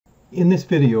In this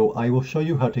video, I will show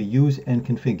you how to use and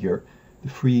configure the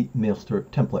free Mailster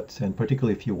templates, and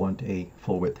particularly if you want a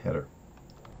full-width header.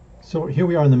 So here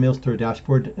we are in the Mailster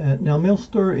dashboard. Now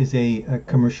Mailster is a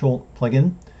commercial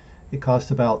plugin. It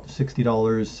costs about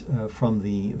 $60 from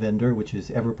the vendor, which is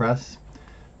Everpress,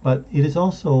 but it is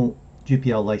also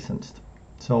GPL licensed.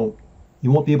 So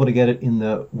you won't be able to get it in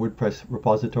the WordPress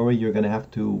repository. You're going to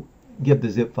have to get the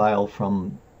zip file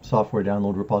from software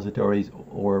download repositories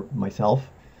or myself.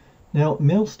 Now,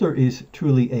 Mailster is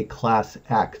truly a class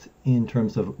act in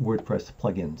terms of WordPress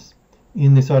plugins.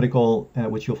 In this article,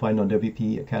 which you'll find on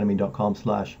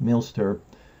wpacademy.com/Mailster,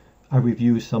 I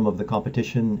review some of the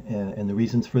competition and the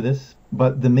reasons for this.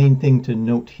 But the main thing to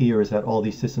note here is that all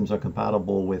these systems are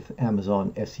compatible with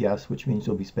Amazon SES, which means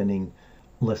you'll be spending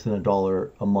less than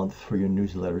 $1 a month for your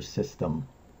newsletter system.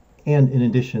 And in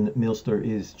addition, Mailster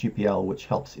is GPL, which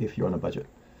helps if you're on a budget.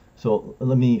 So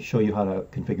let me show you how to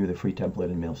configure the free template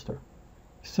in Mailster.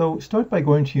 So start by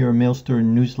going to your Mailster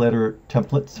newsletter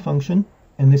templates function,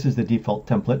 and this is the default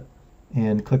template,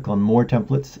 and click on more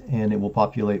templates, and it will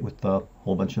populate with a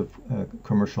whole bunch of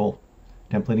commercial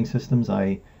templating systems.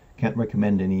 I can't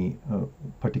recommend any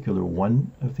particular one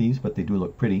of these, but they do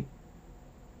look pretty.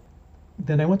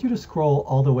 Then I want you to scroll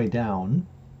all the way down,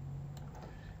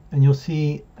 and you'll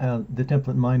see the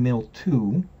template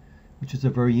MyMail2, which is a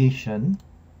variation,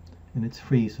 and it's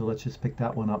free, so let's just pick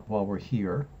that one up while we're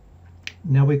here.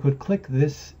 Now we could click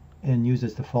this and use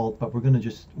as default, but we're going to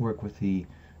just work with the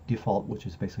default, which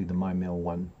is basically the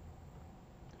MyMail1.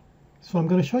 So I'm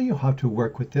going to show you how to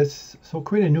work with this. So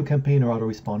create a new campaign or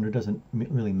autoresponder, doesn't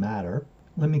really matter.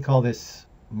 Let me call this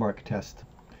Mark Test.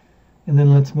 And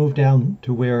then let's move down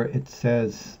to where it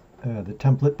says the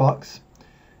template box.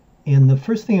 And the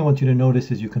first thing I want you to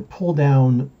notice is you can pull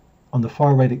down on the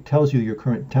far right, it tells you your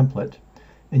current template.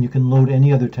 And you can load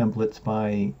any other templates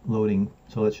by loading.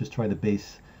 So let's just try the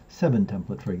base 7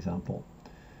 template, for example.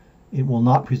 It will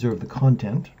not preserve the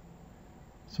content.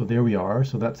 So there we are.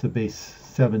 So that's the base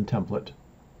 7 template.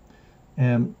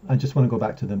 And I just want to go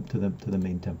back to the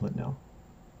main template now.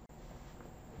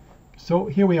 So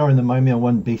here we are in the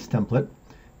MyMail1 base template.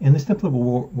 And this template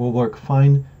will work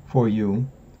fine for you.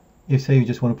 If, say, you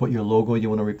just want to put your logo, you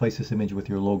want to replace this image with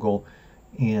your logo,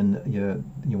 and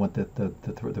you want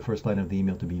the first line of the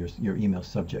email to be your email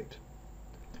subject.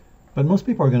 But most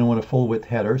people are going to want a full width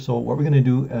header. So what we're going to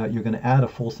do, you're going to add a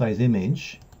full-size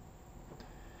image,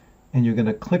 and you're going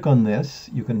to click on this.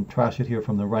 You can trash it here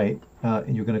from the right,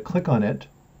 and you're going to click on it.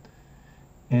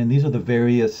 And these are the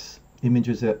various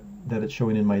images that it's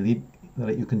showing in my lead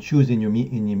that you can choose in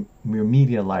your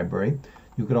media library.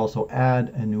 You could also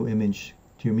add a new image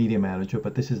to your media manager,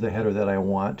 but this is the header that I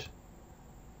want.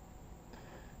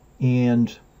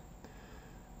 And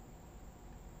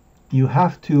you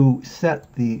have to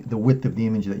set the width of the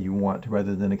image that you want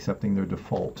rather than accepting their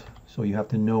default. So you have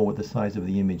to know what the size of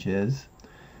the image is.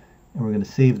 And we're going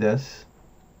to save this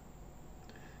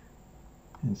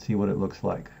and see what it looks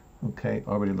like. Okay,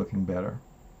 already looking better.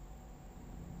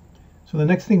 So the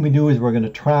next thing we do is we're going to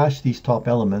trash these top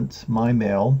elements, My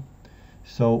Mail.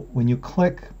 So when you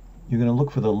click, you're going to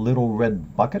look for the little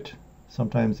red bucket.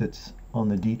 Sometimes it's on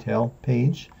the detail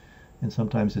page, and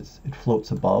sometimes it floats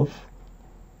above.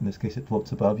 In this case, it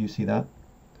floats above. You see that?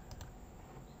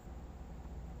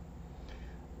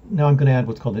 Now I'm going to add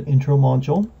what's called an intro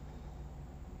module.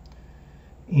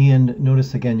 And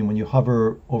notice again, when you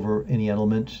hover over any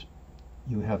element,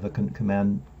 you have a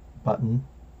command button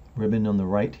ribbon on the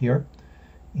right here.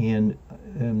 And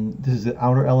this is the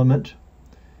outer element.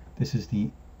 This is the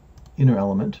inner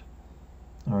element.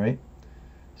 All right.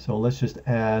 So let's just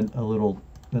add a little,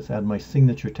 let's add my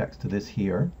signature text to this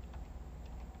here.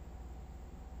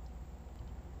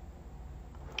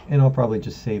 And I'll probably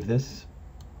just save this.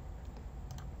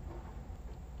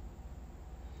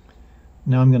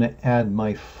 Now I'm going to add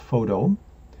my photo.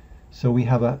 So we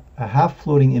have a half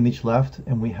floating image left,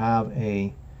 and we have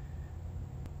a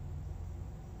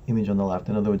image on the left.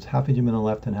 In other words, half image on the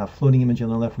left and half floating image on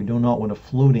the left. We do not want a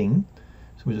floating,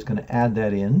 so we're just going to add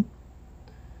that in.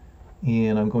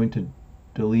 And I'm going to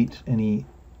delete any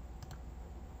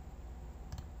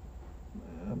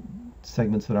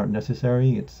segments that aren't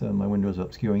necessary. It's my Windows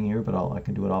obscuring here, but I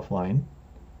can do it offline.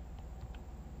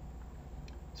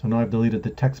 So now I've deleted the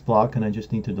text block, and I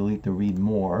just need to delete the read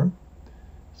more.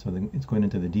 So then it's going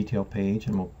into the detail page,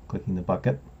 and we're clicking the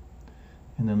bucket.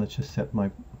 And then let's just set my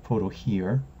photo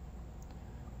here.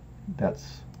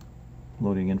 That's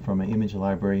loading in from my image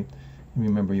library. And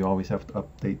remember, you always have to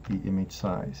update the image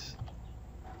size.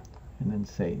 And then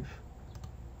save.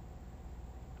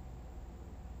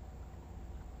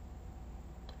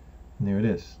 And there it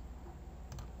is.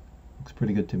 Looks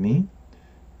pretty good to me.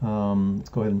 Let's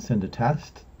go ahead and send a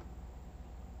test.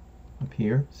 Up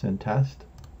here, send test.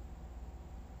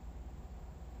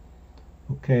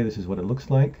 Okay, this is what it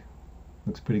looks like.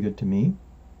 Looks pretty good to me.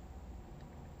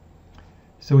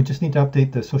 So we just need to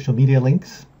update the social media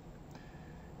links.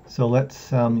 So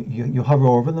let's, you hover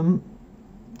over them.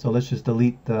 So let's just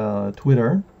delete the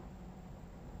Twitter,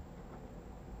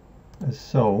 as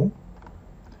so.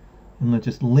 And let's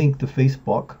just link the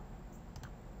Facebook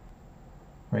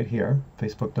right here,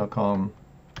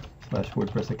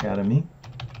 facebook.com/WordPress Academy,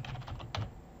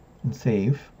 and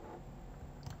save.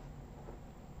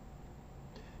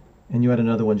 And you add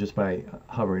another one just by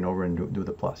hovering over and do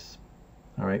the plus.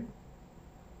 All right.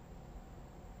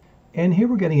 And here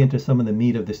we're getting into some of the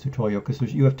meat of this tutorial,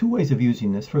 because you have two ways of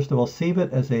using this. First of all, save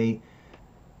it as a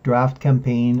draft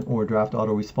campaign or draft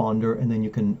autoresponder, and then you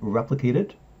can replicate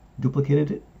it, duplicate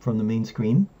it from the main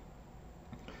screen.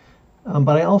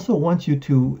 But I also want you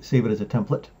to save it as a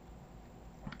template.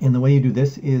 And the way you do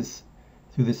this is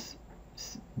through this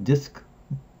disk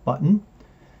button.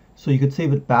 So you could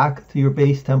save it back to your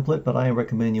base template, but I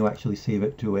recommend you actually save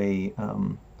it to a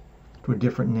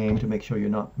different name to make sure you're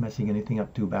not messing anything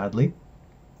up too badly.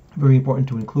 Very important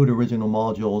to include original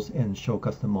modules and show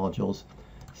custom modules.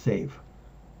 Save.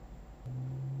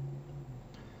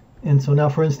 And so now,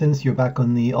 for instance, you're back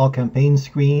on the all campaigns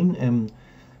screen, and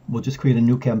we'll just create a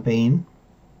new campaign.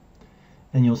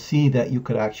 And you'll see that you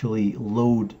could actually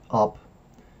load up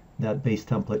that base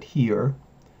template here.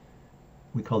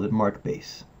 We called it Mark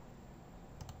Base.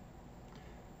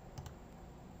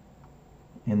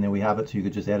 And there we have it, so you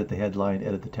could just edit the headline,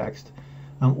 edit the text.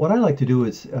 What I like to do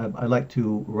is I like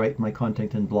to write my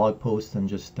content in blog posts and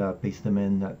just paste them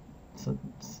in. That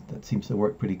seems to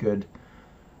work pretty good.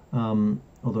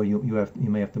 Although you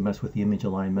may have to mess with the image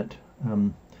alignment.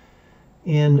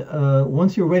 And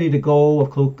once you're ready to go,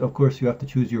 of course, you have to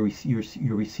choose your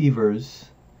receivers,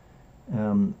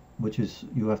 which is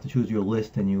you have to choose your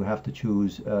list, and you have to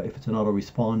choose if it's an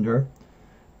autoresponder,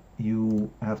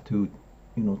 you have to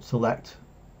select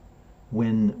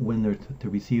when they're to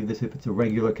receive this. If it's a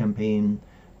regular campaign,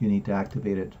 you need to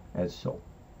activate it as so.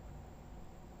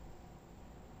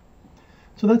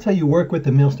 So that's how you work with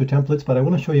the Mailster templates, but I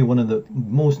want to show you one of the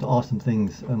most awesome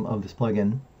things of this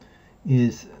plugin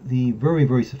is the very,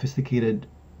 very sophisticated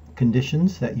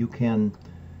conditions that you can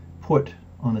put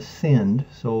on a send.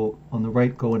 So on the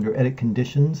right, go under Edit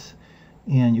Conditions,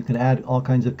 and you can add all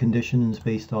kinds of conditions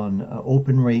based on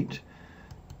open rate.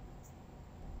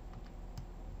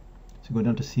 So go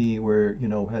down to see where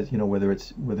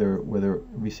whether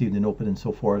received and open and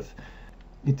so forth.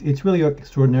 It's really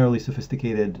extraordinarily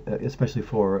sophisticated, especially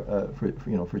for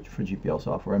GPL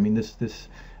software. I mean, this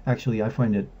actually I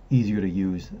find it easier to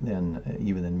use than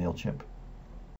even than MailChimp.